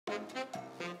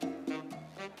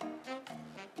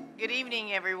Good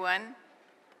evening, everyone.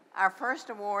 Our first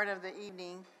award of the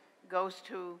evening goes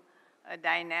to a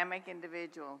dynamic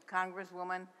individual,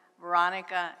 Congresswoman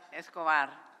Veronica Escobar,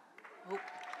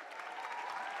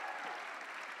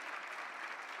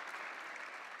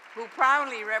 who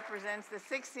proudly represents the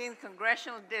 16th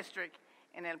Congressional District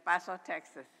in El Paso,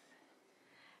 Texas.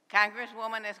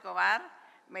 Congresswoman Escobar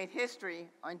made history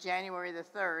on January the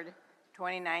 3rd,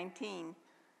 2019,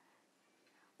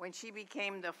 when she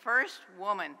became the first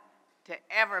woman to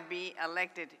ever be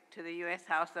elected to the U.S.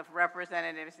 House of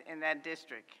Representatives in that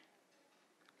district.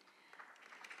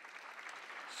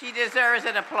 She deserves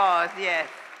an applause, yes.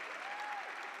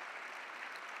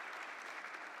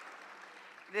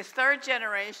 This third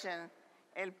generation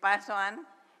El Pasoan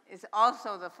is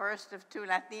also the first of two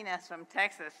Latinas from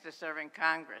Texas to serve in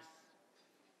Congress.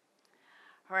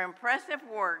 Her impressive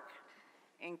work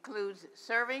includes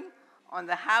serving on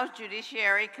the House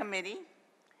Judiciary Committee,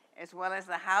 as well as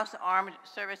the House Armed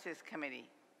Services Committee.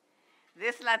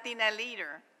 This Latina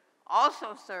leader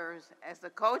also serves as the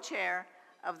co-chair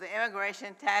of the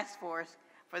Immigration Task Force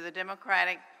for the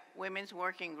Democratic Women's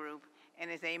Working Group and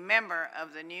is a member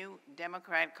of the New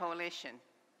Democrat Coalition.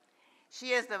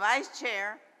 She is the vice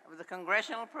chair of the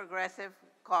Congressional Progressive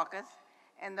Caucus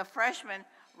and the freshman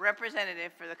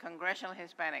representative for the Congressional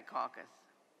Hispanic Caucus.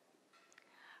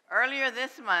 Earlier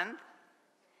this month,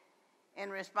 in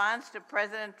response to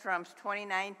President Trump's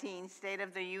 2019 State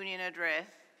of the Union address,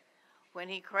 when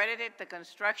he credited the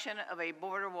construction of a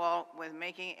border wall with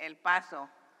making El Paso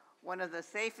one of the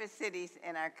safest cities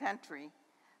in our country,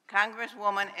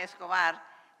 Congresswoman Escobar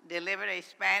delivered a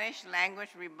Spanish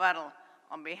language rebuttal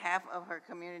on behalf of her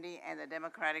community and the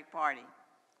Democratic Party.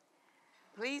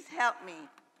 Please help me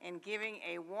in giving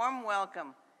a warm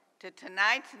welcome to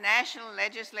tonight's National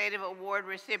Legislative Award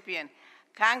recipient,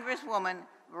 Congresswoman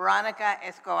Veronica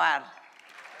Escobar.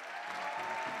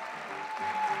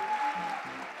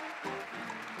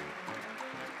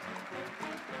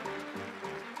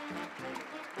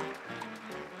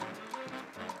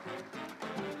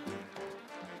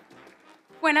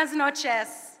 Buenas noches.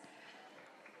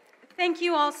 Thank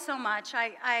you all so much.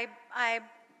 I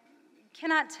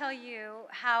cannot tell you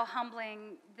how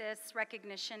humbling this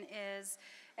recognition is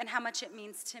and how much it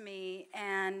means to me.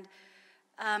 And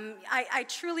I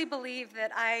truly believe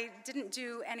that I didn't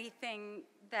do anything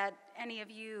that any of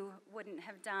you wouldn't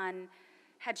have done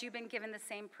had you been given the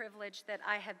same privilege that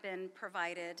I have been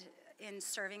provided in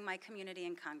serving my community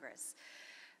in Congress.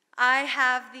 I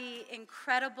have the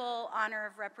incredible honor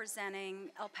of representing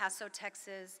El Paso,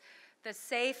 Texas, the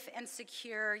safe and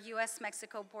secure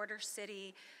U.S.-Mexico border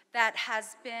city that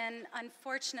has been,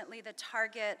 unfortunately, the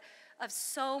target of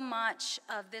so much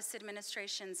of this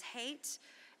administration's hate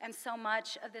and so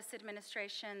much of this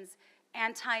administration's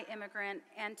anti-immigrant,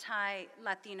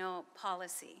 anti-Latino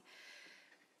policy.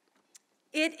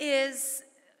 It is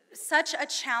such a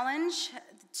challenge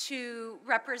to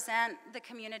represent the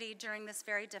community during this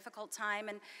very difficult time.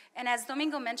 And as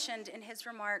Domingo mentioned in his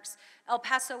remarks, El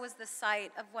Paso was the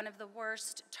site of one of the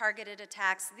worst targeted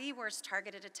attacks, the worst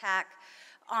targeted attack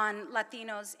on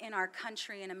Latinos in our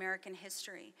country in American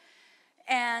history.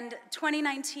 And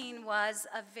 2019 was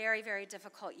a very, very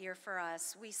difficult year for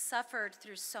us. We suffered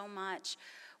through so much.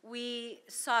 We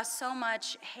saw so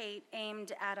much hate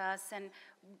aimed at us, and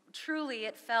truly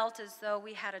it felt as though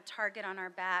we had a target on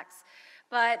our backs.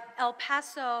 But El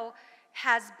Paso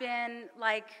has been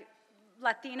like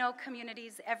Latino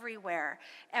communities everywhere,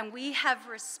 and we have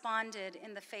responded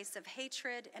in the face of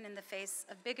hatred and in the face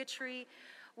of bigotry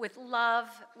with love,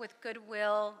 with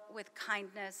goodwill, with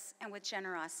kindness, and with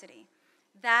generosity.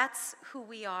 That's who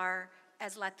we are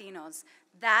as Latinos.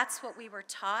 That's what we were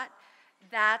taught.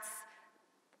 That's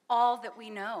all that we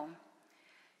know.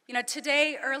 You know,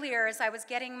 today, earlier, as I was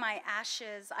getting my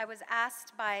ashes, I was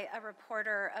asked by a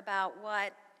reporter about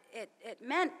what it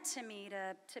meant to me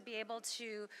to be able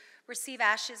to receive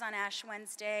ashes on Ash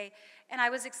Wednesday. And I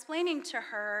was explaining to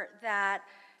her that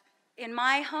in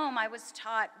my home, I was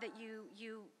taught that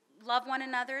you love one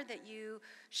another, that you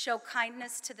show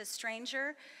kindness to the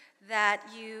stranger, that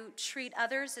you treat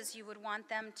others as you would want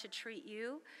them to treat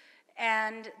you,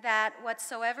 and that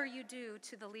whatsoever you do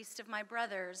to the least of my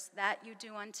brothers, that you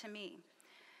do unto me.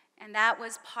 And that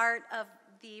was part of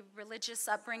the religious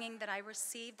upbringing that I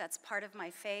received. That's part of my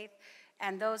faith.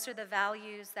 And those are the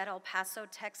values that El Paso,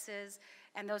 Texas,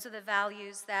 and those are the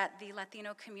values that the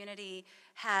Latino community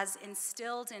has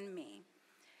instilled in me.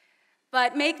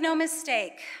 But make no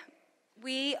mistake,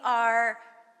 we are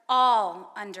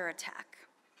all under attack.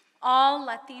 All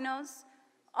Latinos,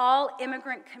 all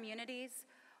immigrant communities,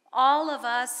 all of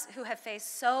us who have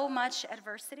faced so much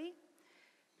adversity,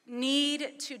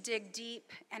 need to dig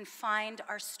deep and find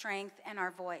our strength and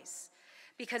our voice,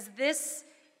 because this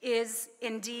is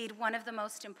indeed one of the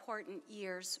most important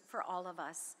years for all of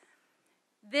us.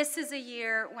 This is a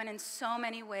year when in so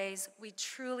many ways we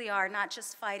truly are not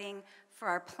just fighting for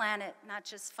our planet, not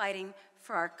just fighting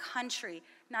for our country,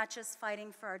 not just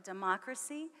fighting for our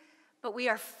democracy, but we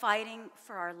are fighting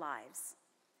for our lives.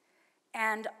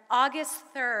 And August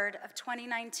 3rd of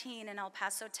 2019 in El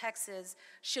Paso, Texas,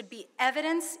 should be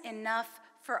evidence enough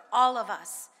for all of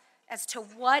us as to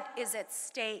what is at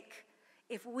stake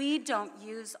if we don't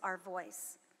use our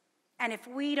voice, and if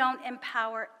we don't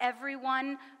empower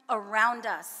everyone around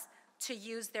us to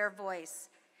use their voice.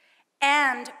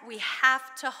 And we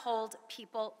have to hold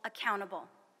people accountable.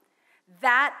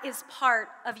 That is part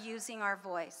of using our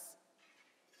voice.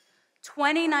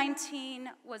 2019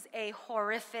 was a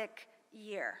horrific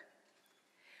year.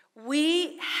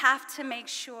 We have to make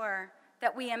sure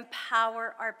that we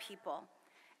empower our people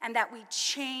and that we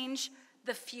change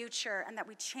the future and that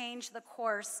we change the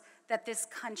course that this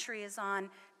country is on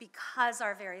because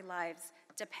our very lives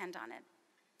depend on it.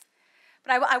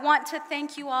 But I want to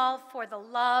thank you all for the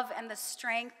love and the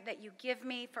strength that you give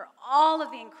me, for all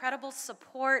of the incredible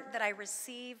support that I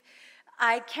receive.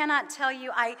 I cannot tell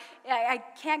you, I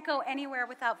can't go anywhere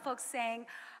without folks saying,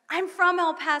 I'm from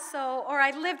El Paso, or I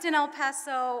lived in El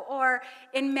Paso, or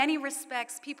in many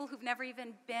respects, people who've never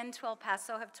even been to El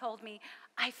Paso have told me,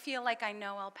 I feel like I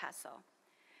know El Paso.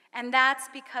 And that's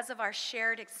because of our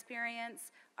shared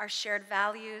experience, our shared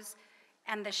values,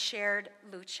 and the shared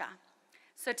lucha.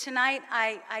 So tonight,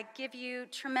 I give you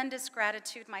tremendous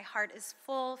gratitude. My heart is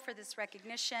full for this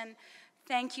recognition.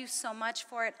 Thank you so much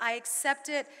for it. I accept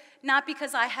it not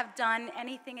because I have done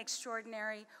anything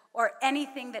extraordinary or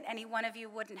anything that any one of you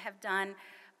wouldn't have done,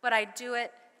 but I do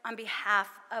it on behalf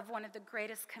of one of the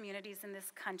greatest communities in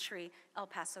this country, El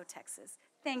Paso, Texas.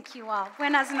 Thank you all.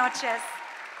 Buenas noches.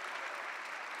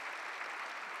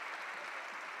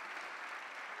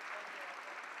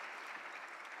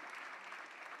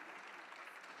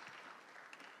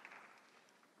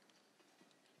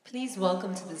 Please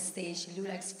welcome to the stage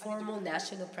LULAC's formal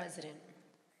national president.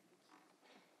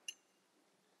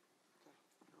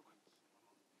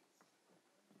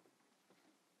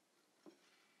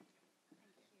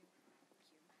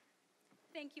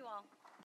 Thank you all.